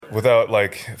without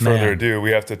like further ado,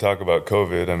 we have to talk about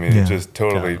COVID. I mean, it just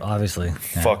totally obviously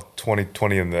fucked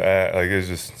 2020 in the ass. Like it's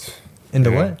just in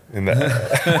the what? In the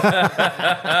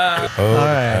All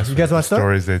right, you guys want to start?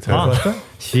 Stories they tell.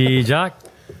 Jack.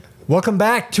 Welcome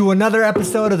back to another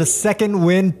episode of the Second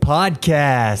Wind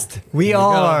Podcast. We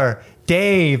are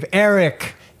Dave,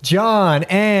 Eric, John,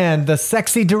 and the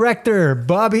sexy director,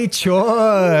 Bobby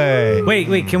Choi.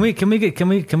 Wait. Can we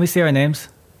say our names?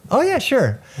 Oh yeah,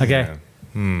 sure. Okay.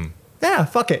 Yeah,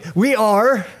 fuck it. We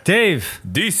are Dave,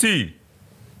 DC,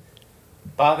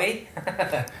 Bobby,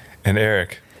 And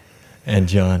Eric. and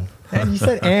John. And you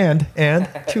said and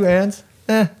two ands.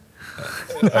 I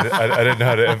didn't know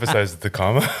how to emphasize the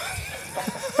comma.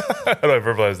 How do I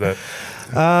verbalize that?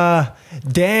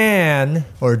 Dan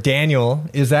or Daniel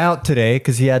is out today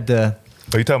because he had to.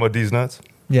 Are you talking about these nuts?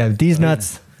 Yeah, These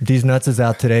Nuts is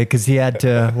out today because he had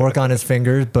to work on his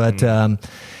fingers. But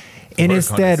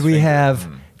instead, we have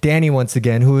Danny once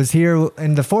again, who was here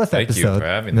in the fourth Thank episode. you for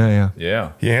having No, me. yeah,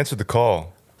 Yeah. He answered the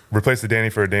call. Replace the Danny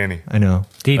for a Danny. I know.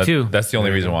 D2. That's the only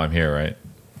reason why I'm here, right?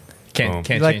 Can't Like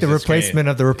change the replacement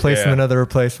of the replacement Yeah. of the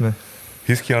replacement.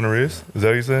 He's Keanu Reeves. Is that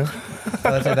what you saying? Oh,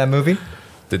 that's that movie.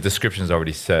 The description's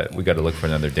already set. We got to look for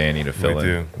another Danny to fill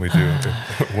in. We do.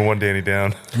 We're one Danny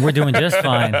down. We're doing just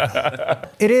fine.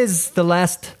 It is the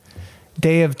last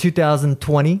day of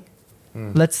 2020.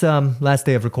 Let's last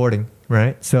day of recording,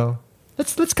 right? So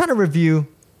let's kind of review.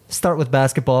 Start with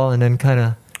basketball and then kind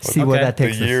of see where that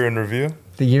takes The year us. in review.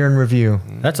 The year in review.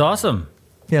 That's awesome.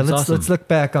 Yeah, That's awesome. let's look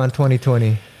back on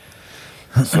 2020.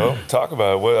 So talk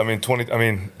about it. What I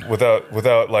mean,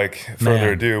 without like further Man.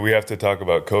 ado, we have to talk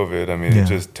about COVID. I mean, Yeah. it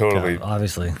just totally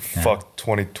Obviously. Yeah. fucked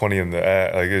 2020 in the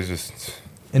ass. Like it's just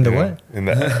In the you know, what? In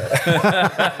the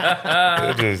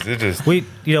it just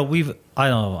I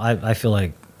don't know. I feel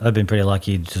like I've been pretty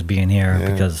lucky just being here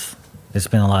because it's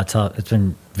been a lot tough. It's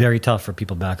been very tough for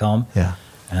people back home. Yeah.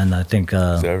 And I think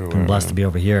everywhere, I'm blessed man. to be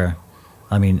over here.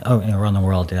 I mean, around the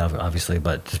world, yeah, obviously,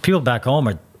 but just people back home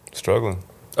are. struggling.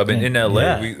 I mean, in LA,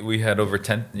 Yeah. we had over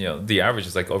 10, the average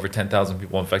is like over 10,000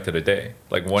 people infected a day.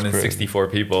 Like one in crazy. 64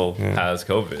 people has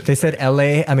COVID. They said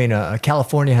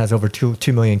California has over 2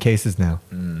 million cases now.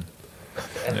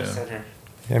 Yeah,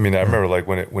 I mean, I remember like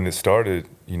when it started,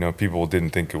 people didn't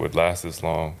think it would last this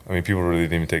long. I mean, people really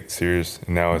didn't even take it serious.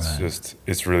 And now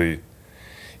it's really,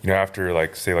 after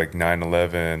like say like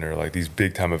 9/11 or like these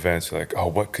big time events, you're like, oh,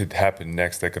 what could happen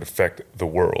next that could affect the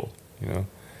world?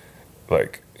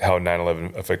 Like how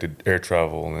 9/11 affected air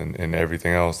travel and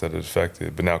everything else that it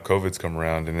affected. But now COVID's come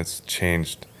around and it's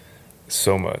changed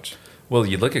so much. Well,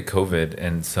 you look at COVID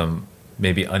and some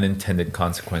maybe unintended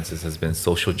consequences has been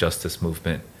social justice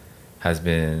movement has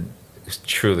been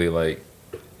truly like,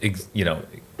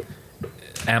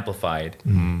 amplified.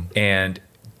 And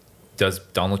does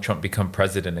Donald Trump become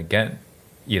president again,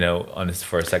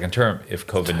 for a second term if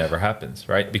COVID never happens,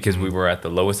 right? Because we were at the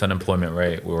lowest unemployment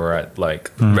rate. We were at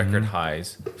like record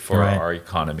highs for Right. our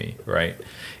economy, right?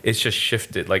 It's just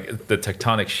shifted, like the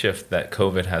tectonic shift that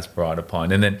COVID has brought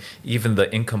upon. And then even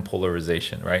the income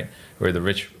polarization, right? Where the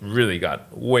rich really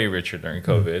got way richer during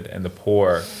COVID and the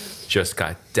poor just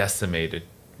got decimated,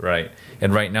 right?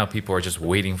 And right now people are just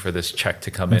waiting for this check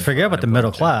to come in. Forget about the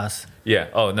middle class. Yeah.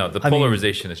 Oh, no. The I mean-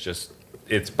 polarization is just,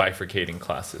 it's bifurcating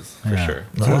classes for Yeah. sure.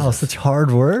 Wow, such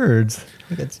hard words.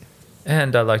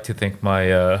 And I'd like to thank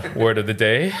my word of the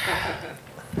day,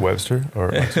 Webster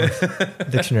or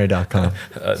Dictionary.com.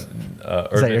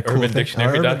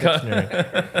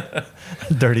 UrbanDictionary.com.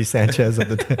 Dirty Sanchez of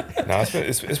the day. No,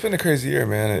 it's been a crazy year,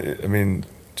 man. I mean,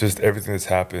 just everything that's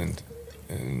happened,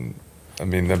 and I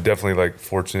mean, I'm definitely like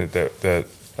fortunate that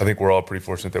I think we're all pretty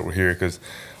fortunate that we're here because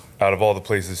out of all the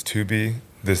places to be,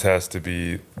 this has to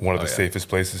be one of the safest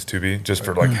places to be, just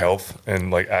for like health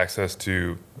and like access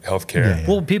to healthcare. Yeah.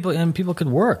 Well, people could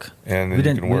work. And we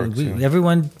then you can work, too.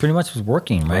 Everyone pretty much was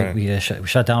working, right? Right. We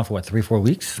shut down for 3-4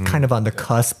 weeks. Kind of on the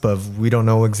cusp of we don't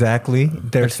know exactly.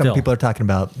 There's some still. people are talking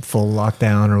about full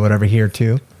lockdown or whatever here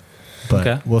too. But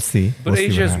Okay. we'll see. But We'll see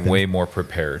what Asia is happens. way more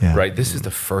prepared, Yeah. right? This is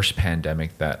the first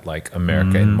pandemic that like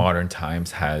America in modern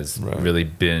times has really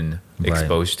been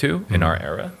exposed to in our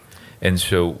era. And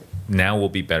so now we'll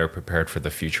be better prepared for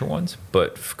the future ones.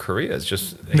 But Korea is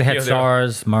just... They had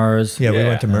SARS, MERS. Yeah, we Yeah.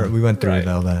 went through Right.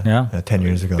 all that Yeah. 10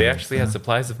 years ago. They actually had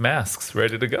supplies of masks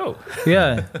ready to go.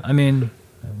 Yeah, I mean,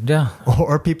 yeah.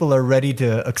 Or people are ready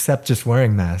to accept just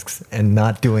wearing masks and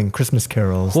not doing Christmas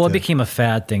carols. Well, it to- became a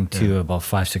fad thing too about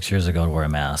 5-6 years ago to wear a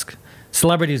mask.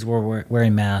 Celebrities were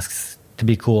wearing masks to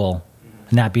be cool,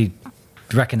 not be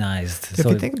recognized. If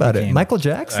you think about it, Michael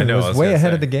Jackson was way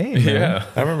ahead of the game. Yeah. Man.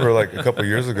 I remember like a couple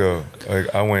years ago,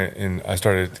 like I went and I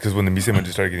started, because when the Misemenji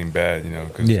started getting bad, you know,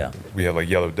 because we had like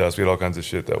yellow dust, we had all kinds of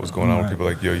shit that was going on where people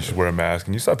were like, yo, you should wear a mask.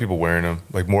 And you saw people wearing them,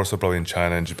 like more so probably in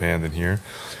China and Japan than here.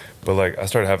 But like I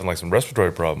started having like some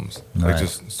respiratory problems, like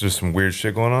just some weird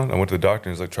shit going on. I went to the doctor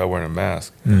and he's like, try wearing a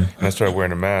mask. And I started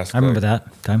wearing a mask. I remember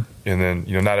that time. And then,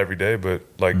 you know, not every day, but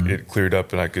like it cleared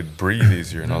up and I could breathe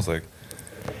easier. And I was like,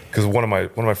 because one of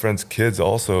my friend's kids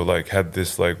also like had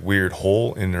this like weird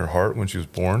hole in her heart when she was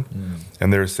born,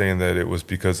 and they were saying that it was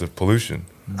because of pollution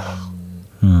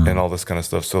and all this kind of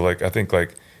stuff. So like I think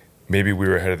like maybe we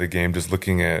were ahead of the game just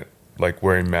looking at like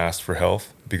wearing masks for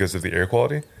health because of the air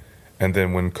quality. And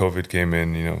then when COVID came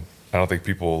in, you know, I don't think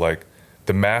people like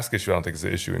the mask issue. I don't think is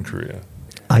the issue in Korea.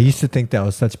 I used to think that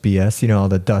was such BS. You know, all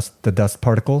the dust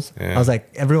particles. Yeah. I was like,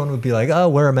 everyone would be like, "Oh,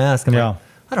 wear a mask." I'm like,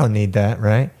 I don't need that,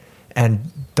 right?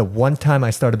 And the one time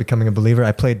I started becoming a believer,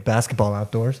 I played basketball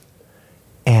outdoors,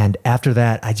 and after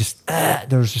that, I just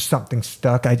there was just something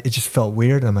stuck. It just felt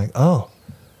weird. And I'm like, oh,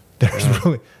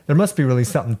 there must be really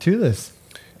something to this.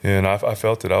 Yeah, and I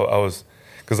felt it. I was.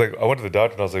 Because like I went to the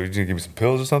doctor and I was like, "Are you gonna give me some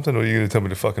pills or something? Or are you gonna tell me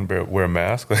to fucking wear a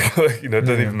mask?" Like you know, it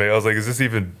doesn't even make. I was like, "Is this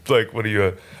even like what are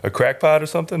you a crackpot or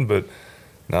something?" But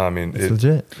no, I mean it's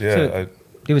legit. Yeah, so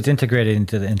it was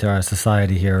integrated into our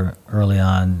society here early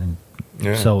on,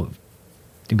 and so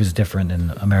it was different in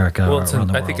America. Well, or around the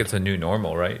world. I think it's a new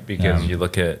normal, right? Because you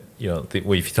look at if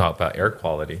you talk about air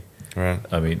quality, right?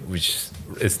 I mean,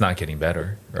 it's not getting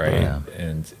better, right? Yeah.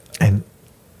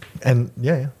 And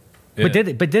yeah. But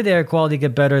did air quality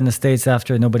get better in the States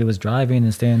after nobody was driving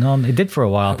and staying home? It did for a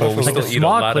while. Well, we like the still eat a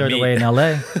lot smog of cleared meat. away in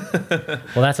LA.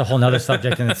 Well, that's a whole nother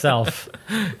subject in itself.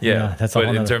 Yeah, that's but a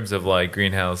whole in terms of like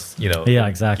greenhouse,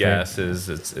 exactly. gases,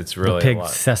 it's the really pig a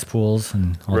lot. cesspools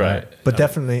and all that. But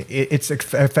definitely, it's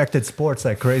affected sports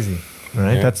like crazy,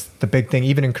 right? Yeah. That's the big thing.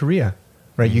 Even in Korea,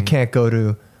 right? You can't go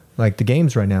to like the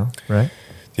games right now, right?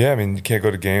 Yeah, I mean, you can't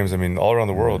go to games. I mean, all around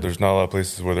the world, there's not a lot of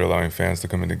places where they're allowing fans to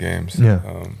come into games.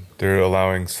 Yeah. They're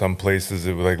allowing some places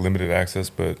with like limited access,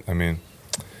 but I mean,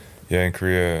 yeah, in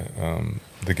Korea,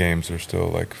 the games are still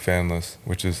like fanless,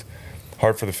 which is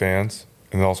hard for the fans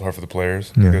and also hard for the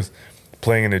players because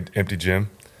playing in an empty gym.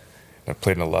 I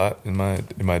played in a lot in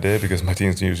my day because my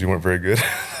teams usually weren't very good.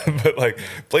 But like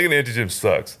playing in an empty gym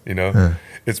sucks, you know. Yeah.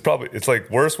 It's like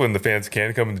worse when the fans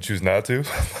can come and they choose not to.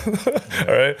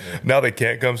 All right, now they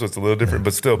can't come, so it's a little different.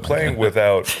 But still, playing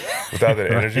without that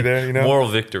energy there, you know. Moral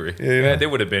victory. Yeah. They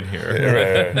would have been here.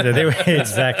 Right. Yeah, they were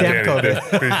exactly. But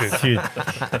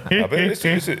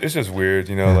it's just weird,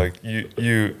 you know. Like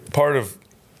you part of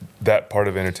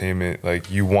entertainment,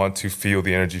 like you want to feel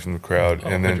the energy from the crowd,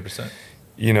 and then 100%.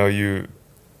 you know you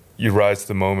rise to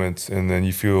the moments, and then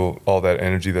you feel all that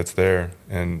energy that's there.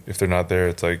 And if they're not there,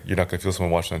 it's like you're not gonna feel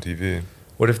someone watching on TV.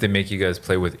 What if they make you guys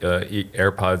play with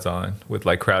AirPods on with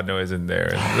like crowd noise in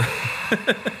there?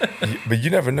 But you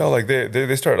never know. Like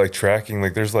they start like tracking.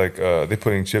 Like there's like they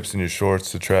putting chips in your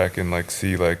shorts to track and like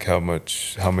see like how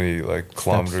many like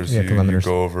kilometers you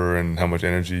go over and how much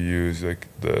energy you use. Like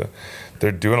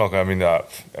they're doing all. I mean,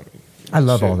 I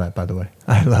love all that. By the way,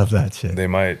 I love that shit. They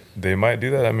might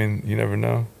do that. I mean, you never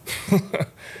know.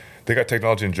 They got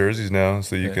technology in jerseys now,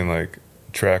 so you can like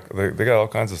track. They got all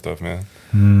kinds of stuff, man.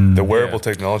 The wearable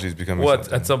technology is becoming. Well,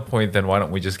 at some point, then why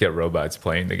don't we just get robots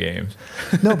playing the games?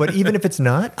 No, but even if it's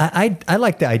not, I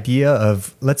like the idea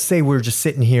of, let's say we're just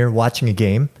sitting here watching a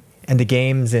game, and the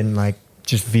game's in like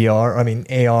just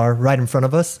AR right in front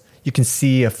of us. You can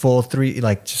see a full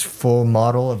full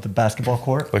model of the basketball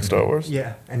court, like Star Wars.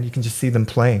 Yeah, and you can just see them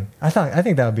playing. I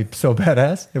think that would be so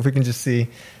badass if we can just see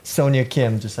Sonia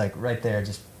Kim just like right there,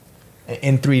 just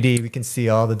in 3D. We can see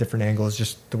all the different angles,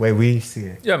 just the way we see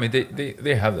it. Yeah, I mean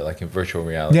they have that like in virtual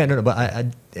reality. Yeah, no, but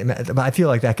I feel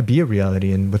like that could be a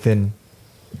reality, and within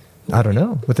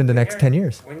the next 10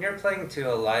 years. When you're playing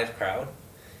to a live crowd,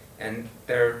 and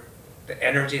the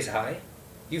energy is high,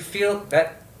 you feel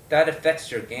that affects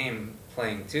your game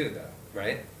playing too, though,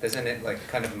 right? Doesn't it like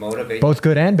kind of motivate? Both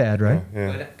good and bad, right?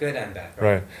 Yeah. Good and bad,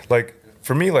 right? Right. Like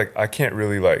for me, like I can't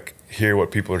really like hear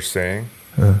what people are saying.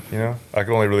 You know, I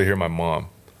can only really hear my mom.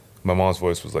 My mom's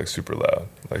voice was like super loud,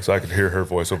 like so I could hear her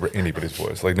voice over anybody's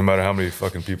voice. Like no matter how many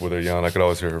fucking people they're yelling, I could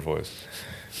always hear her voice.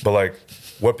 But like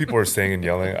what people are saying and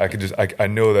yelling, I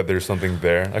know that there's something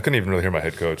there. I couldn't even really hear my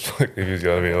head coach. Like if he was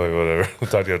yelling at me, like whatever, I'll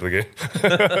talk to you after the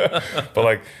game. But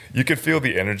like you could feel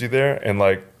the energy there, and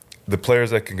like the players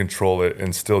that can control it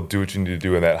and still do what you need to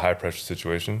do in that high pressure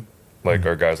situation, like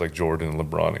are guys like Jordan and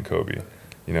LeBron and Kobe,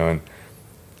 you know. And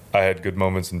I had good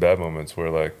moments and bad moments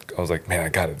where like I was like, man, I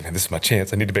got it, man. This is my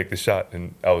chance. I need to make this shot,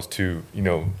 and I was too, you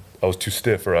know, was too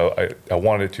stiff, or I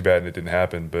wanted it too bad and it didn't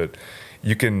happen. But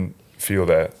you can feel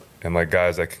that, and like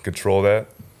guys that can control that.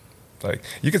 Like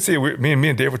you can see, me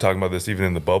and Dave were talking about this even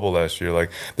in the bubble last year. Like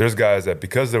there's guys that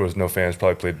because there was no fans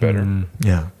probably played better,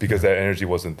 because that energy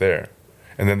wasn't there.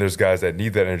 And then there's guys that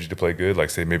need that energy to play good,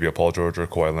 like say maybe a Paul George or a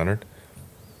Kawhi Leonard,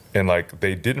 and like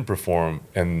they didn't perform,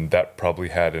 and that probably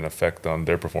had an effect on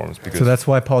their performance. Because So that's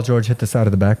why Paul George hit the side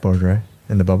of the backboard, right,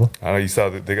 in the bubble. I know you saw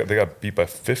that they got beat by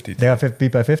 50. They got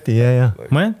beat by 50. Yeah. Like,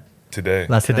 When? today.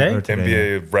 Last Today? night or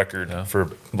NBA yeah. record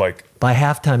for like, By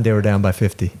halftime, they were down by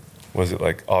 50 was it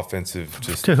like offensive?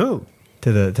 Just To who?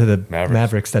 to the Mavericks.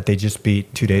 Mavericks that they just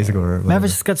beat 2 days ago. Or whatever.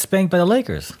 Mavericks just got spanked by the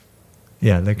Lakers.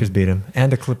 Yeah, Lakers beat him,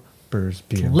 and the Clippers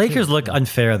beat him. Lakers look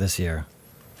unfair this year.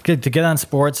 To get on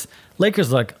sports,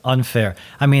 Lakers look unfair.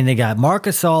 I mean, they got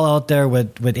Marcus All out there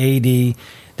with AD.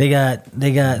 They got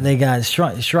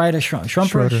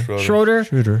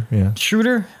Schroeder. Yeah.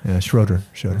 Schroeder. Yeah, Schroeder.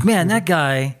 Man, that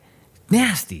guy,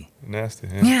 nasty. nasty.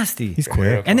 Nasty. He's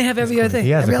quick. And they have every other thing,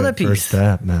 He has every a other good first piece.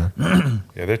 step, man.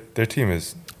 Yeah, their team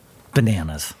is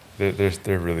Bananas.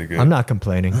 they're really good. I'm not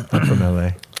complaining. I'm from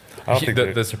LA. I don't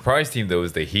think The surprise team though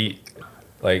is the Heat.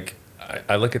 Like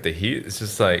I look at the Heat, it's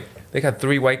just like they got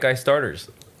 3 white guy starters,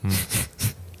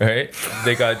 right?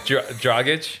 They got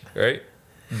Dragic, right?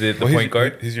 The point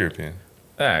guard. He's European.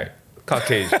 All right,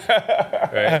 Caucasian,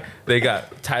 right? They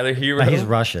got Tyler Hero. He's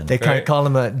Russian. They can't Right. call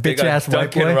him a They bitch got ass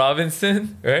white Duncan boy.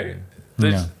 Robinson, right?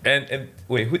 And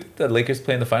wait, who did the Lakers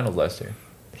play in the finals last year?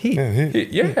 He.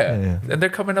 Yeah. And they're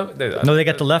coming up. No, they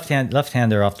got the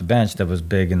left-hander off the bench that was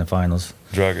big in the finals.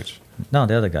 Dragic. No,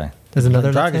 the other guy. There's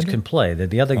another Dragic left-hander? can play.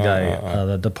 The other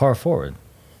guy, the power forward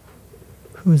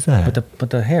Who's that? with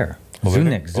the hair.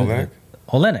 Olenek?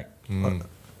 Olenek.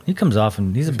 He comes off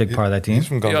and he's a big part of that team. He's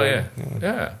from Gonzaga.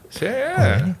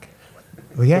 Yeah.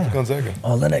 Well, yeah. Gonzaga.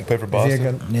 Olenek. Played for Is he a Boston.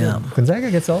 gun- Yeah. Gonzaga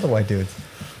gets all the white dudes.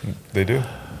 They do.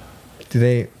 Do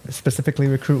they specifically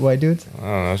recruit white dudes? I don't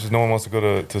know. It's just no one wants to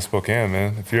go to Spokane,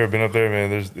 man. If you've ever been up there,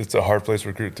 man, it's a hard place to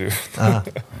recruit to.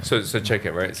 So check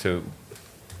it, right? So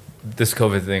this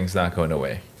COVID thing's not going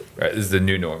away, right? This is the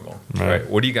new normal, right?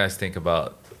 What do you guys think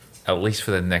about, at least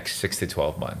for the next 6 to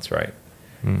 12 months, right?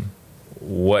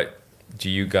 What do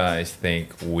you guys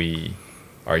think we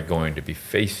are going to be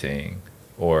facing,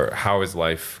 or how is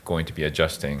life going to be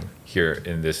adjusting here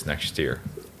in this next year?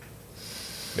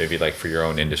 Maybe like for your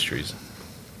own industries.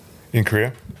 In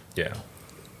Korea? Yeah.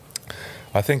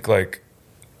 I think like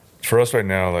for us right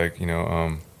now, like,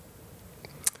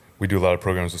 we do a lot of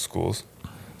programs with schools.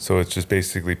 So it's just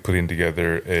basically putting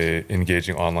together a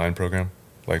engaging online program,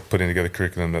 like putting together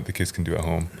curriculum that the kids can do at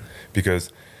home.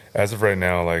 Because as of right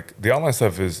now, like the online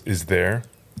stuff is there,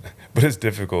 but it's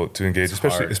difficult to engage,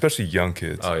 especially young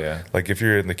kids. Oh yeah. Like if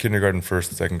you're in the kindergarten,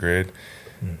 1st and 2nd grade,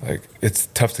 like it's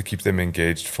tough to keep them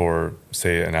engaged for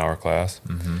say an hour class.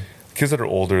 Kids that are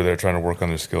older, they're trying to work on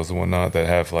their skills and whatnot, that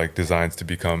have like designs to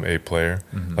become a player,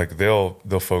 like they'll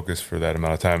focus for that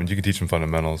amount of time, and you can teach them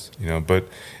fundamentals, but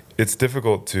it's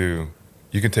difficult to,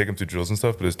 you can take them through drills and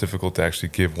stuff, but it's difficult to actually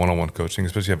give one-on-one coaching,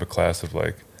 especially if you have a class of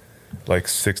like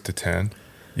 6 to 10.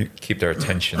 You Keep their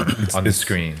attention on the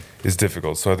screen. It's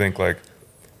difficult. So I think like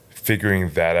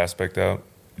figuring that aspect out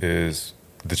is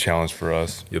the challenge for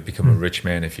us. You'll become a rich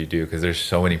man if you do, because there's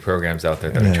so many programs out there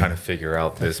that are trying to figure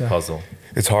out this puzzle.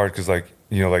 It's hard because like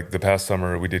the past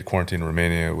summer we did quarantine in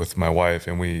Romania with my wife,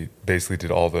 and we basically did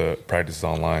all the practices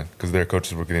online because their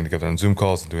coaches were getting together on Zoom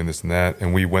calls and doing this and that,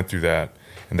 and we went through that,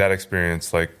 and that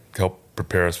experience like helped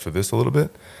prepare us for this a little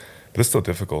bit, but it's still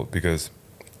difficult because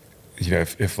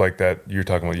if like that you're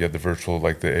talking about, you had the virtual,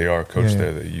 like the AR coach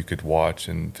there that you could watch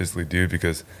and physically do,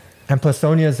 because And plus,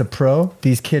 Sonia is a pro.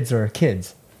 These kids are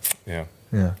kids. yeah.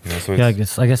 So Yeah,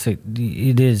 it's, I guess it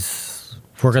is.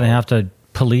 We're going to have to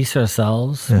police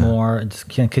ourselves more. Just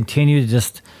continue to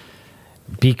just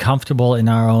be comfortable in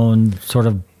our own sort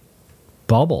of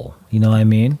bubble. You know what I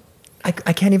mean? I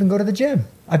can't even go to the gym.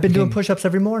 I've been doing push-ups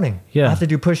every morning. Yeah. I have to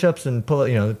do push-ups and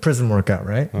pull, prison workout,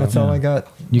 right? That's all I got.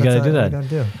 You got to do That's all I that.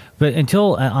 gotta do. But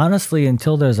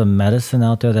until there's a medicine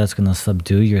out there that's going to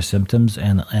subdue your symptoms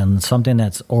and something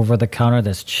that's over the counter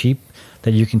that's cheap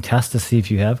that you can test to see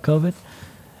if you have COVID,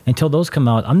 until those come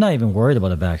out, I'm not even worried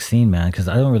about a vaccine, man, because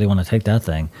I don't really want to take that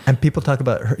thing. And people talk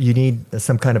about you need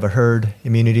some kind of a herd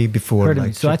immunity before.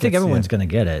 So I think everyone's going to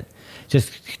get it.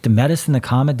 Just the medicine to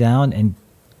calm it down and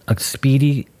a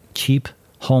speedy, cheap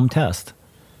home test.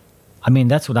 I mean,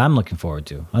 that's what I'm looking forward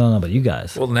to. I don't know about you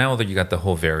guys. Well, now that you got the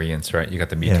whole variants, right? You got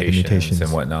the mutations,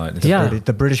 and whatnot. Yeah.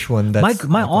 The British one. That's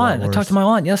My aunt, I talked to my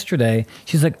aunt yesterday.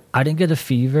 She's like, I didn't get a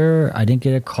fever. I didn't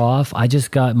get a cough. I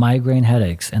just got migraine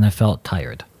headaches and I felt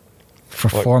tired for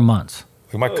 4 months.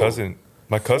 like my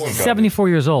My cousin got it. 74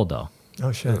 years old though.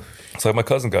 Oh shit. It's like my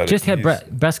cousin got Just it.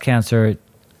 had breast cancer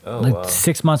Oh, like wow.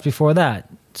 6 months before that.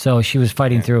 So she was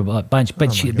fighting through a bunch.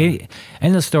 But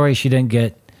in the story, she didn't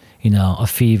get, a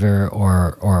fever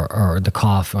or the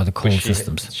cough or the cold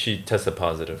systems. She tested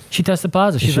positive. She tested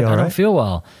positive. She's she like, all I don't right? feel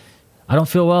well. I don't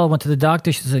feel well. I went to the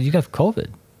doctor. She said, you got COVID.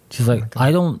 She's like,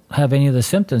 I don't have any of the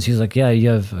symptoms. She's like, yeah, you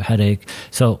have a headache.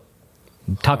 So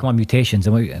talking about mutations.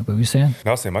 And what were you saying? And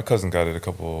I was saying my cousin got it a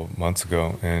couple months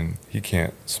ago, and he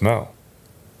can't smell.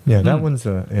 Yeah, that one's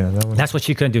that one. That's what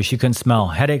she couldn't do. She couldn't smell.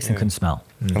 Headaches and couldn't smell.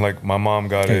 And like my mom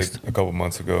got Taste. it a couple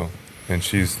months ago, and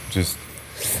she's just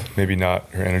maybe not,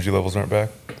 her energy levels aren't back,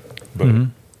 but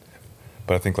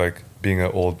I think like being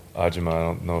an old Ajima, I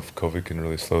don't know if COVID can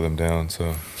really slow them down, so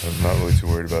I'm not really too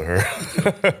worried about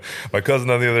her. My cousin,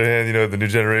 on the other hand, the new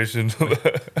generation,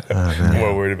 I'm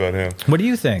more worried about him. What do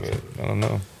you think? But I don't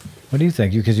know. What do you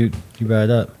think? Because you brought it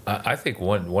up. I think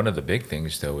one of the big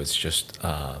things though is just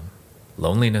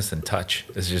loneliness and touch.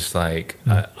 It's just like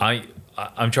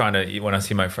I'm trying to, when I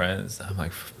see my friends, I'm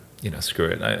like, screw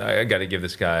it. I got to give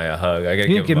this guy a hug. I got to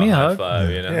You give me him a high hug.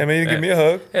 five. Yeah, man, you give me a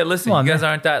hug. Hey, listen, Come on, you guys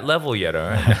man. aren't that level yet, all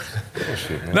right?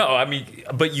 Bullshit, man. No, I mean,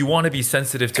 but you want to be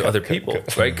sensitive to other people,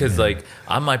 right? Because like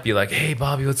I might be like, hey,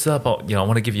 Bobby, what's up? I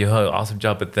want to give you a hug. Awesome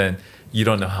job. But then you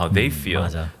don't know how they feel.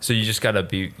 Maza. So you just got to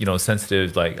be,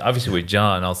 sensitive. Like obviously with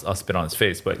John, I'll spit on his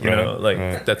face, but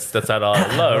Right. that's out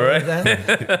of love,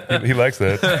 right? He likes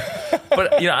that.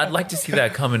 But I'd like to see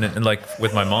that coming and like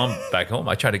with my mom back home,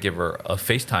 I try to give her a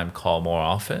FaceTime call more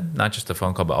often, not just a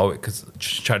phone call, but because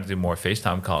just try to do more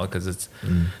FaceTime call because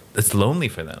it's lonely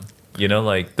for them.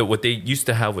 Like what they used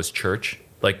to have was church,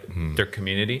 like their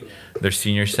community, their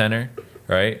senior center,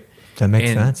 right? That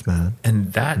makes sense, man.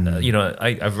 And that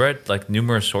I've read like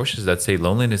numerous sources that say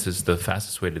loneliness is the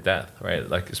fastest way to death, right?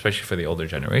 Like especially for the older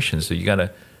generation. So you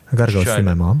gotta I gotta go see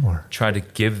my mom more. try to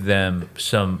give them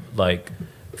some like,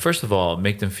 first of all,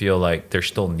 make them feel like they're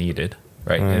still needed,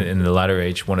 right? In the latter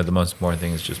age, one of the most important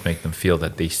things is just make them feel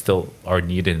that they still are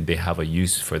needed and they have a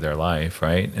use for their life,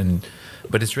 right?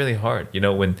 But it's really hard,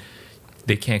 when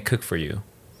they can't cook for you,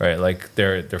 right? Like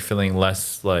they're feeling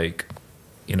less like,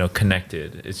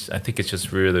 connected. I think it's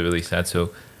just really, really sad. So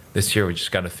this year we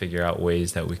just got to figure out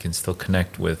ways that we can still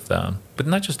connect with, but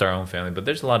not just our own family, but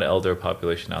there's a lot of elder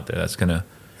population out there that's gonna.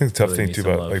 I think the tough really thing need too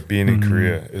some about love. like being in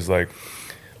Korea is like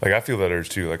I feel that urge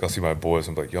too. Like I'll see my boys,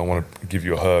 I'm like, yo, I want to give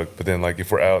you a hug, but then like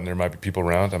if we're out and there might be people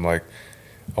around, I'm like,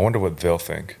 I wonder what they'll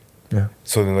think. Yeah.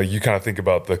 So then like you kind of think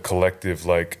about the collective,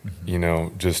 like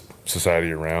just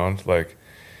society around, like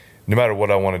no matter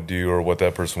what I want to do or what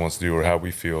that person wants to do or how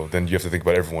we feel, then you have to think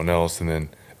about everyone else, and then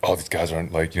these guys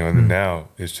aren't like and then now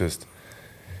it's just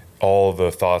all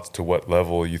the thoughts to what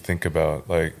level you think about,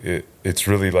 like it's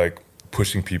really like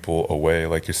pushing people away,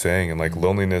 like you're saying, and like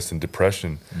loneliness and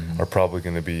depression are probably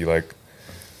going to be like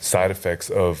side effects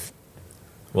of.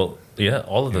 Well, yeah,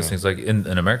 all of those things. Like in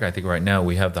America, I think right now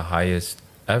we have the highest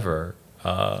ever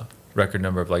record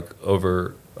number of like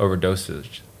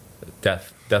overdoses,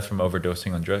 death from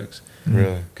overdosing on drugs.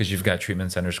 Really? Because you've got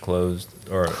treatment centers closed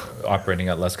or operating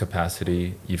at less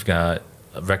capacity. You've got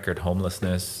record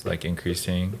homelessness like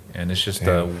increasing, and it's just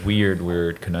a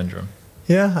weird conundrum.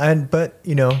 Yeah, but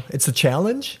it's a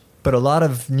challenge. But a lot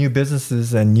of new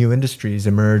businesses and new industries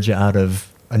emerge out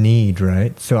of a need,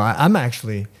 right? So I'm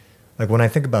actually, like when I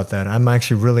think about that, I'm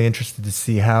actually really interested to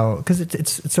see how, because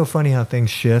it's so funny how things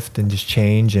shift and just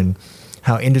change, and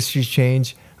how industries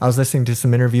change. I was listening to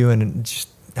some interview and just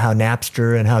how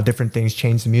Napster and how different things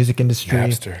changed the music industry.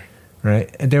 Napster.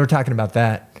 Right, and they were talking about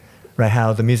that. Right,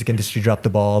 how the music industry dropped the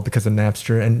ball because of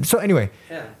Napster. And so anyway,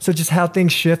 so just how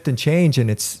things shift and change, and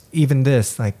it's even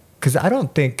this, like, because I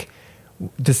don't think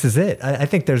this is it. I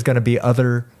think there's going to be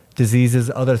other diseases,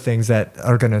 other things that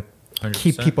are going to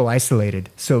keep 100%. people isolated.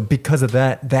 So because of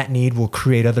that need will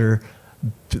create other,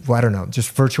 I don't know,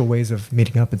 just virtual ways of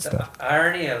meeting up and stuff. The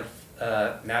irony of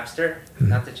Napster,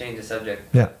 not to change the subject,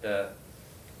 Yeah. but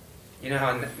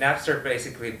how Napster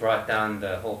basically brought down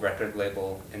the whole record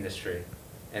label industry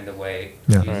and the way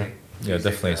Yeah. music. Yeah,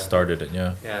 definitely started it.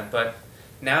 Yeah. Yeah, but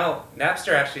now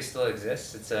Napster actually still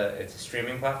exists. It's a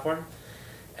streaming platform,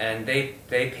 and they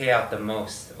pay out the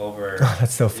most over Oh,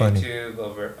 that's so funny. YouTube,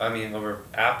 over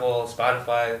Apple,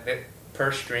 Spotify.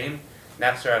 Per stream,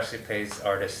 Napster actually pays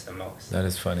artists the most. That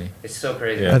is funny. It's so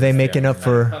crazy. Yeah. Are they making up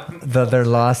for their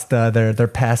lost, their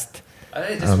past? I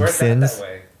think it just works out sins? that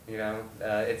way.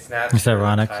 It's Napster. It's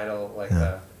ironic. Tidal, like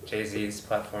Yeah. Jay-Z's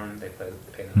platform, they pay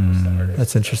the most to artists.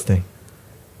 That's interesting.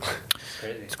 It's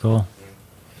crazy. It's cool.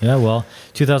 Yeah, well,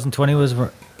 2020 was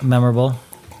memorable.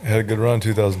 Had a good run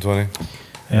 2020.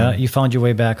 Yeah, you found your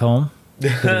way back home to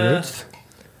the roots.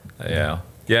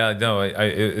 Yeah, no,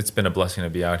 it's been a blessing to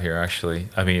be out here, actually.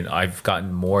 I mean, I've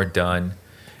gotten more done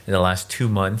in the last 2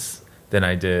 months than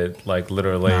I did, like,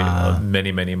 literally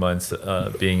many, many months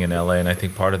being in LA. And I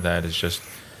think part of that is just,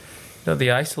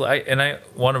 the isolate. And I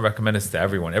want to recommend this to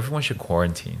everyone. Everyone should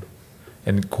quarantine.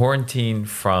 And quarantine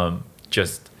from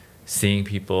just seeing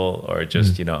people or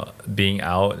just, being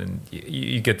out. And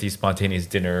you get these spontaneous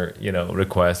dinner,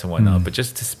 requests and whatnot. But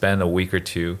just to spend a week or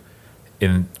two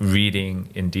in reading,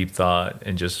 in deep thought,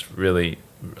 and just really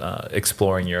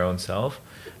exploring your own self,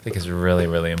 I think is really,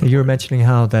 really important. You were mentioning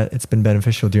how that it's been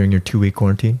beneficial during your 2-week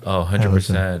quarantine. Oh,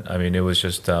 100%. I mean, it was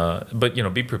just, but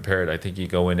be prepared. I think you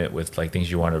go in it with like things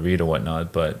you want to read or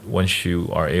whatnot. But once you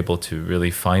are able to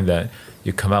really find that,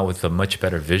 you come out with a much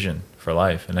better vision for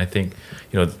life. And I think,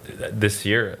 this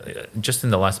year, just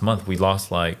in the last month, we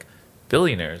lost like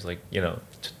billionaires, like,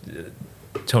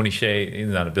 Tony Hsieh, he's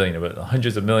not a billionaire, but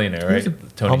hundreds of millionaire, right?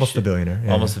 Tony almost Hsieh, a billionaire.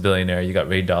 Yeah. Almost a billionaire. You got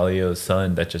Ray Dalio's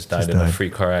son that just died in a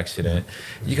freak car accident.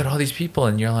 Yeah. You got all these people,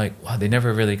 and you're like, wow, they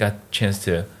never really got a chance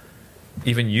to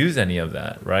even use any of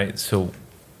that, right? So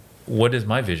what is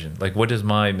my vision? Like, what is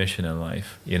my mission in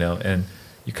life, And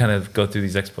you kind of go through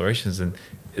these explorations, and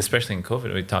especially in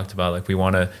COVID, we talked about, like, we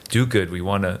want to do good. We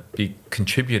want to be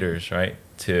contributors, right,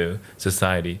 to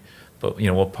society. But,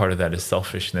 what part of that is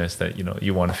selfishness that,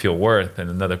 you want to feel worth, and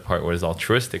another part where is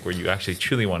altruistic, where you actually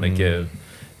truly want to give,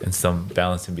 and some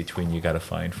balance in between you got to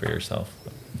find for yourself.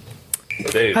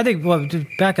 Dave. I think,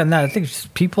 back on that, I think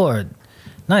people are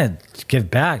not to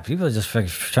give back. People are just trying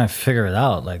to figure it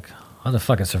out, like, how to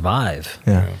fucking survive.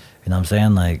 Yeah. You know what I'm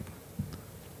saying? Like,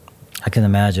 I can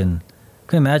imagine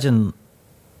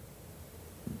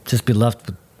just be left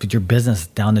with your business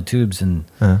down the tubes and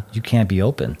you can't be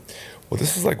open. Well,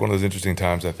 this is like one of those interesting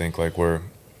times, I think, like where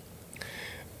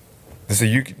this is a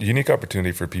unique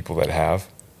opportunity for people that have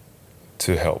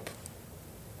to help.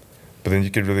 But then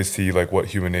you could really see like what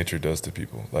human nature does to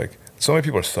people. Like, so many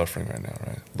people are suffering right now,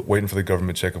 right? Waiting for the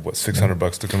government check of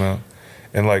 $600 to come out.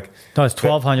 And like, no, it's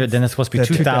 1,200. Then it's supposed to be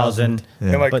 2,000.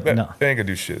 Yeah. And like, but that, no. They ain't gonna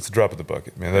do shit. It's a drop of the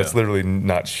bucket, man. That's literally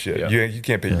not shit. Yeah. You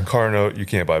can't pay your car note. You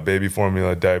can't buy baby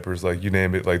formula, diapers, like you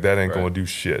name it. Like that ain't gonna do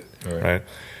shit, right?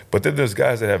 But then there's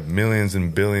guys that have millions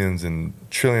and billions and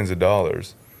trillions of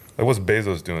dollars. Like, what's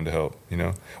Bezos doing to help?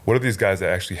 What are these guys that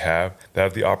actually have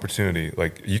the opportunity?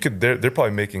 Like, they're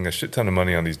probably making a shit ton of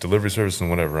money on these delivery services and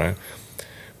whatever, right?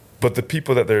 But the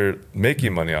people that they're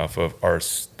making money off of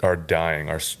are dying,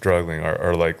 are struggling,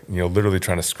 are like, literally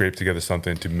trying to scrape together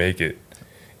something to make it,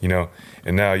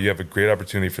 And now you have a great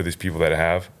opportunity for these people that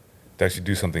have to actually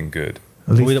do something good.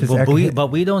 But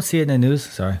we don't see it in the news.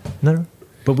 Sorry. No.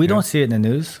 But we don't see it in the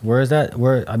news. Where is that?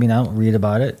 I don't read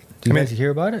about it. Do you guys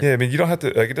hear about it? Yeah, you don't have to,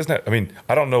 like, it doesn't have,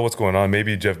 I don't know what's going on.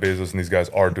 Maybe Jeff Bezos and these guys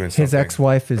are doing something. His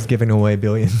ex-wife is giving away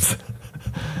billions.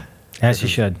 As she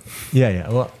should. Yeah.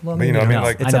 Well, I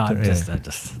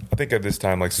think at this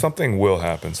time, like, something will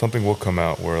happen. Something will come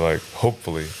out where, like,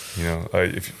 hopefully,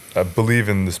 I believe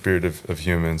in the spirit of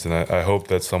humans, and I hope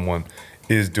that someone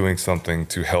is doing something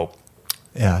to help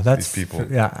these people.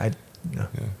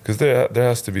 Because there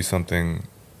has to be something.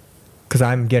 Because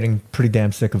I'm getting pretty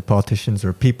damn sick of politicians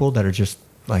or people that are just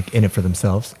like in it for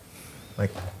themselves.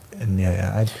 Like, and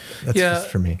that's just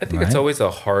for me. I think it's always a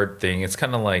hard thing. It's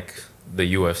kind of like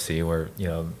the UFC where,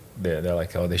 they're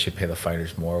like, oh, they should pay the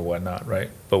fighters more or whatnot, right?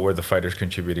 But were the fighters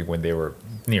contributing when they were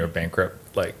near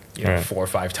bankrupt, like, 4 or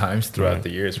 5 times throughout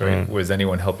the years, right? Was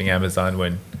anyone helping Amazon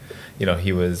when,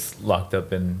 he was locked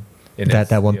up in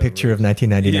that one picture of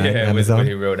 1999 Amazon? when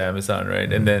he wrote Amazon,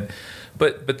 right? And then,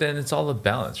 but then it's all a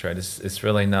balance, right? It's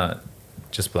really not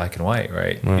just black and white,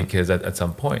 right? Because at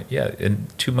some point, and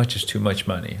too much is too much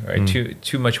money, right?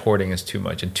 Too much hoarding is too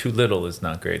much, and too little is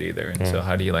not great either. And so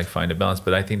how do you find a balance?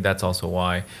 But I think that's also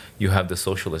why you have the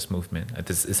socialist movement.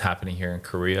 This is happening here in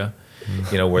Korea,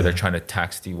 where they're trying to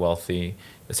tax the wealthy.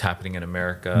 It's happening in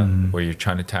America, where you're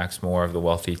trying to tax more of the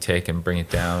wealthy, take and bring it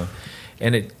down.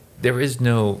 And there's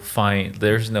no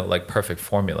perfect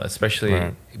formula,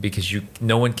 especially because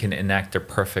no one can enact their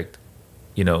perfect,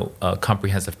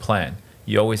 comprehensive plan.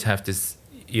 You always have to,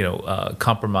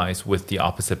 compromise with the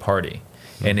opposite party.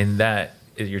 And in that,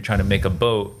 you're trying to make a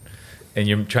boat and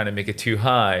you're trying to make it too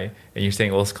high and you're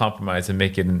saying, well, let's compromise and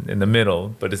make it in the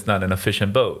middle, but it's not an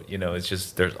efficient boat. It's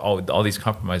just, there's all these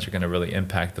compromises are going to really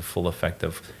impact the full effect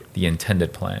of the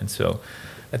intended plan. So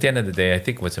at the end of the day, I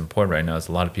think what's important right now is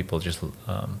a lot of people just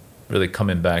really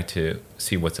coming back to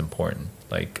see what's important,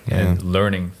 and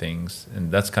learning things.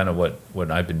 And that's kind of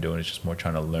what I've been doing, is just more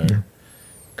trying to learn.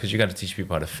 Because you got to teach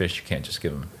people how to fish. You can't just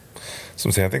give them. So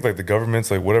I'm saying, I think the governments,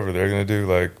 whatever they're going to do,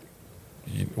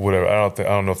 whatever. I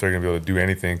don't know if they're gonna be able to do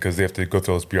anything because they have to go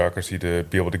through this bureaucracy to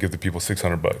be able to give the people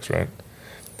 $600, right?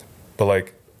 But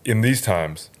like in these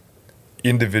times,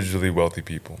 individually wealthy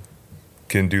people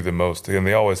can do the most, and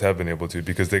they always have been able to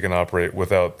because they can operate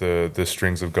without the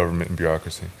strings of government and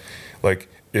bureaucracy. Like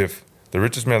if the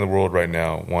richest man in the world right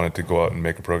now wanted to go out and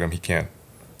make a program, he can.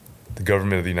 The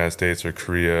government of the United States or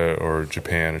Korea or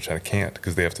Japan or China can't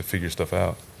because they have to figure stuff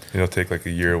out. It'll take like a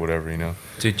year or whatever, you know.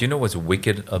 Dude, you know what's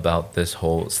wicked about this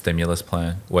whole stimulus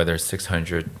plan? Whether it's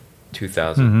 600,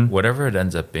 2,000, whatever it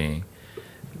ends up being,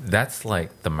 that's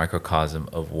like the microcosm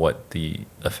of what the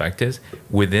effect is.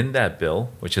 Within that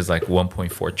bill, which is like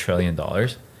 $1.4 trillion,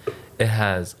 it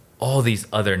has all these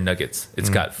other nuggets. It's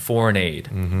got foreign aid.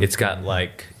 It's got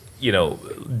like, you know,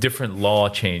 different law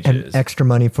changes. And extra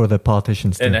money for the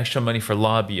politicians too. And extra money for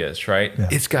lobbyists, right? Yeah.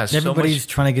 It's got Everybody's so much.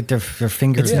 trying to get their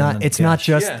fingers It's in. not. It's not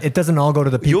just. Yeah. It doesn't all go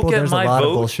to the people. You'll get There's my a lot of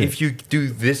vote bullshit. if you do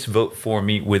this vote for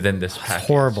me within this It's package.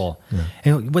 horrible.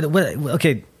 And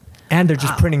okay, and they're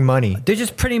just printing money, they're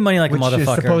just printing money like which a motherfucker.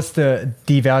 is supposed to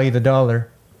devalue the dollar.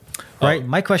 Right?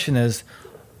 My question is,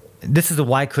 this is the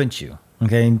why couldn't you?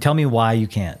 Okay, and tell me why you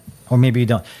can't, or maybe you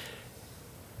don't.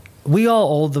 We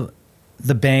all owe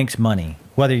the banks money.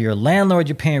 Whether your landlord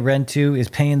you're paying rent to is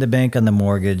paying the bank on the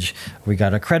mortgage, we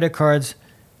got our credit cards.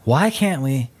 Why can't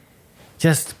we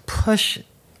just push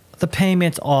the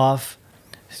payments off,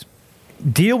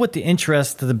 deal with the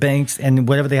interest to the banks and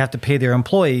whatever they have to pay their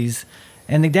employees,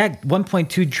 and that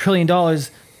 $1.2 trillion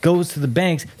goes to the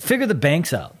banks, figure the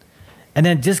banks out, and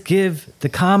then just give the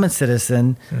common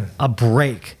citizen a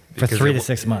break for Because 3 to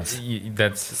 6 months.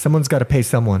 That's Someone's got to pay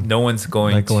someone. no one's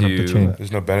going Like going up the to chain.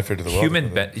 There's no benefit to the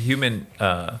wealthy.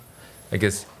 I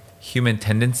guess human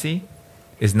tendency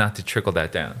is not to trickle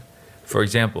that down. For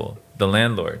example, the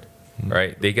landlord,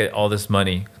 right? They get all this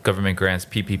money, government grants,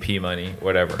 PPP money,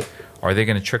 whatever. Are they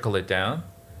going to trickle it down?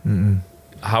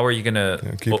 How are you going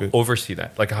keep to it. oversee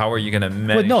that? Like, how are you going to Well,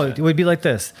 manage no, that? it would be like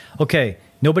this. Okay,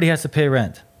 nobody has to pay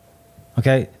rent.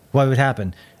 Okay, what would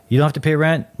happen? You don't have to pay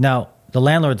rent. Now, the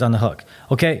landlord's on the hook.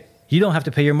 Okay, you don't have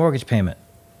to pay your mortgage payment.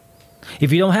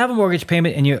 If you don't have a mortgage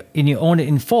payment and you own it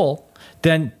in full,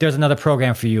 then there's another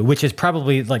program for you, which is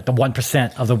probably like the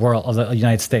 1% of the world, of the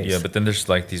United States. Yeah, but then there's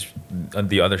like these, on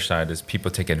the other side is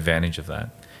people take advantage of that.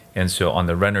 And so on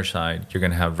the renter side, you're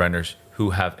going to have renters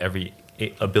who have every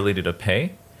ability to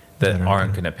pay that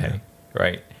aren't going to pay,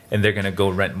 right? And they're going to go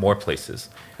rent more places.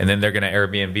 And then they're going to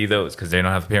Airbnb those because they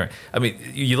don't have to pay rent. I mean,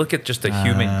 you look at just the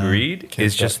human greed,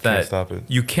 it's just that can't stop it.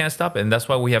 you can't stop it. And that's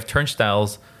why we have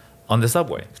turnstiles on the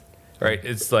subway, right?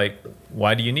 It's like,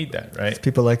 why do you need that, right? It's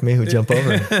people like me who jump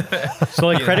over it. So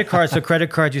like credit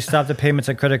cards, you stop the payments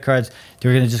on credit cards,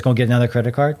 they're going to just go get another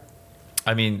credit card?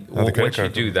 I mean, the credit once you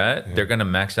card do company, that, yeah. they're going to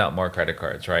max out more credit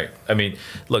cards, right? I mean,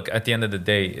 look, at the end of the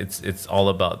day, it's all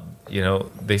about, you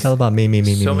know, It's all about me.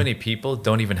 so me. many people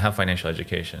don't even have financial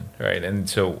education, right? And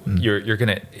so you're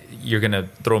gonna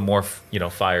throw more,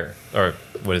 fire, or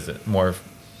what is it? More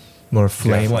More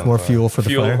flame, Gasoline. more fuel for the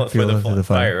fuel fire. for the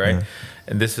fire, right? Yeah.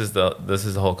 And this is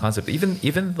the whole concept.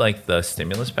 Even like the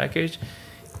stimulus package,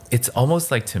 it's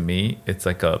almost like, to me, it's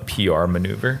like a PR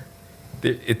maneuver.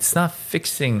 It's not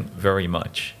fixing very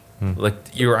much. Like,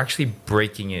 you're actually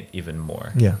breaking it even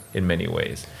more. Yeah. In many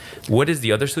ways. What is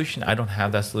the other solution? I don't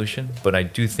have that solution, but I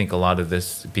do think a lot of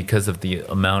this, because of the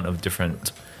amount of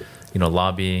different,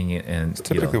 lobbying and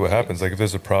Typically what happens, like if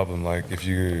there's a problem, like if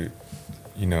you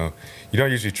don't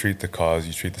usually treat the cause,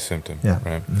 you treat the symptom, Yeah.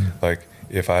 right? Like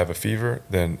if I have a fever,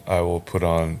 then I will put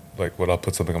on, I'll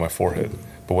put something on my forehead.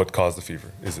 But what caused the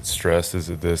fever? Is it stress? Is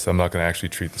it this? I'm not going to actually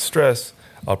treat the stress.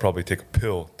 I'll probably take a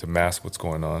pill to mask what's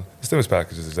going on. The stimulus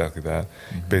package is exactly that.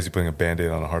 Basically putting a Band-Aid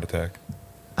on a heart attack.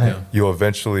 You'll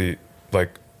eventually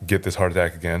get this heart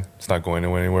attack again. It's not going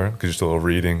anywhere because you're still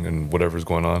overeating and whatever's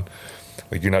going on.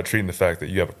 Like, you're not treating the fact that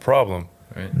you have a problem.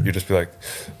 Right. You just be like,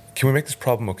 can we make this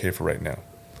problem okay for right now?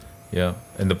 Yeah,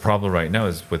 and the problem right now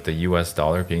is with the U.S.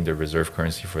 dollar being the reserve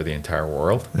currency for the entire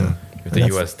world. If the That's-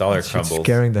 U.S. dollar that shit's crumbles,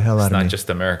 scaring the hell out it's of not me. just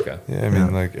America. Yeah, I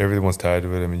mean, everyone's tied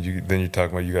to it. I mean, then you're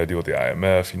talking about you got to deal with the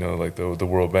IMF, the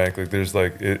World Bank. Like, there's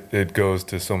it goes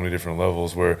to so many different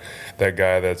levels where that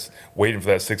guy that's waiting for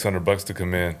that $600 to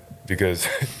come in because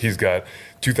he's got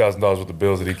 $2,000 worth of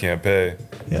bills that he can't pay.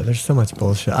 Yeah, there's so much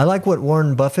bullshit. I like what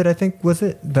Warren Buffett, I think, was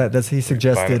it? That's he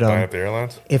suggested. Buying up the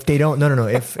airlines? If they don't, no.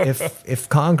 If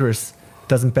Congress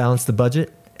doesn't balance the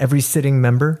budget, every sitting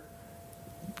member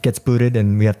gets booted,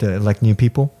 and we have to elect new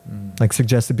people, like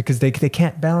suggested, because they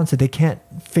can't balance it. They can't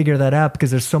figure that out because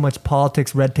there's so much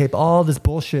politics, red tape, all this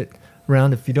bullshit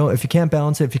around. If you can't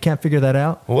balance it, if you can't figure that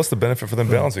out, Well, what's the benefit for them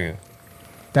balancing it?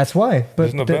 that's why. But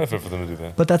There's no benefit for them to do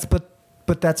that. But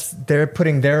they're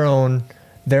putting their own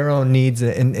needs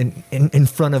in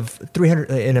front of 300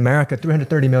 in America,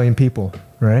 330 million people,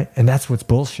 right? And that's what's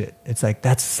bullshit. It's like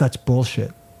that's such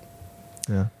bullshit.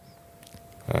 Yeah.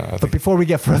 But before we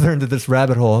get further into this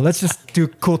rabbit hole, let's just do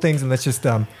cool things and let's just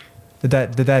did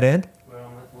that end?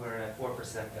 We're at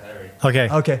 4% battery.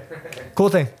 Okay. Cool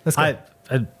thing. Let's go.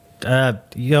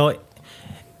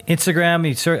 Instagram,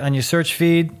 you search on your search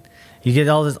feed, you get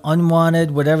all this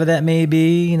unwanted, whatever that may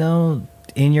be,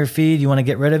 in your feed. You want to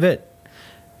get rid of it.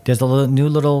 There's a new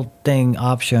little thing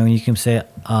option. You can say,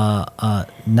 what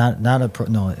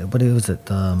was it?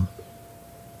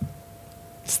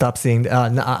 Stop seeing.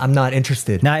 I'm not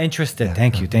interested. Not interested. Yeah.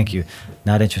 Thank you.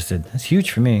 Not interested. That's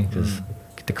huge for me because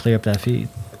get to clear up that feed.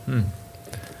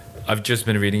 I've just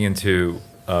been reading into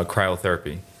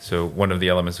cryotherapy. So one of the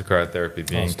elements of cryotherapy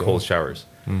being cold showers.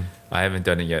 I haven't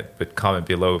done it yet, but comment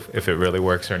below if it really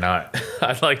works or not.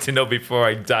 I'd like to know before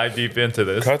I dive deep into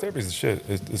this. Cryotherapy is the shit.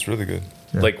 It's really good.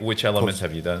 Yeah. Like which elements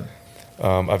have you done?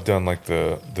 I've done like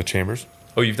the chambers.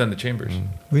 Oh, you've done the chambers.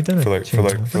 We've done it.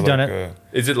 We've done it.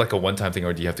 Is it like a one-time thing,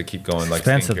 or do you have to keep going? Like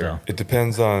Expensive skincare? though.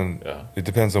 It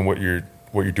depends on what you're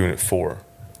doing it for.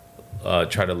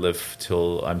 Try to live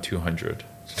till I'm 200.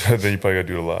 Then you probably gotta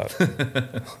do it a lot.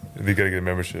 You gotta get a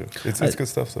membership. It's good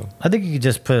stuff though. I think you could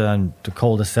just put it on the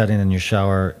coldest setting in your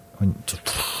shower, and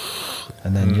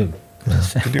then you.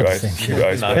 You do ice. You do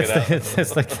ice Knock it out.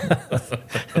 It's like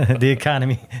the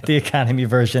economy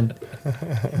version.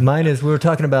 Mine is. We were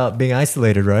talking about being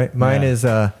isolated, right? Mine is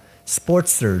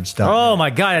SportsSurge. Oh my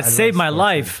god! It saved my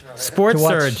life. Sports To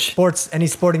watch Surge any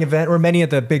sporting event, or many of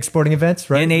the big sporting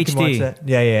events, right? In You can watch HD. that.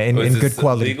 Yeah, in Is good this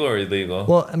quality. legal or illegal?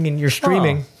 Well, I mean, you're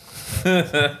streaming.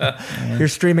 You're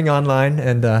streaming online,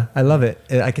 and I love it.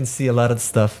 I can see a lot of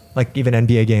stuff, like even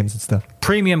NBA games and stuff.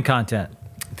 premium content.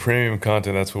 Premium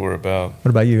content. That's what we're about. What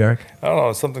about you, Eric? I don't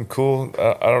know. Something cool.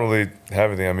 I don't really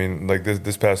have anything. I mean, like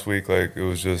this past week, like it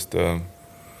was just. To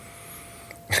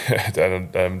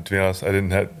be honest, I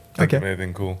didn't think of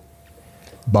anything cool.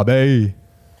 Bobby.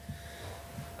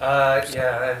 Yeah,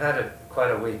 I've had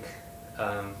quite a week.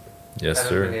 Yes, haven't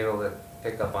sir. been able to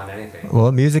pick up on anything.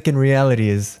 Well, music in reality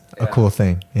is a Yeah. cool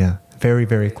thing. Yeah, very,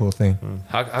 very cool thing.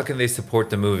 How can they support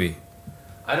the movie?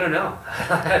 I don't know.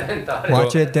 I haven't thought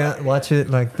Watch about it, watch it,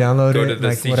 like download Go it, to the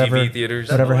like CGV whatever, theaters.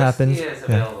 whatever The happens. OST is Yeah.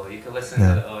 available. You can listen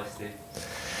Yeah. to the OST.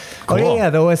 Oh yeah,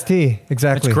 the OST,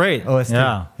 exactly. It's great. OST.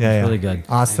 Yeah, it's really good.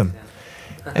 Awesome.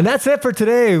 And that's it for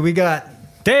today. We got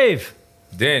Dave.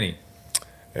 Danny.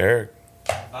 Eric.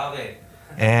 Bobby.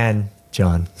 and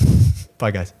John.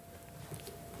 Bye, guys.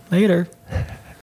 Later.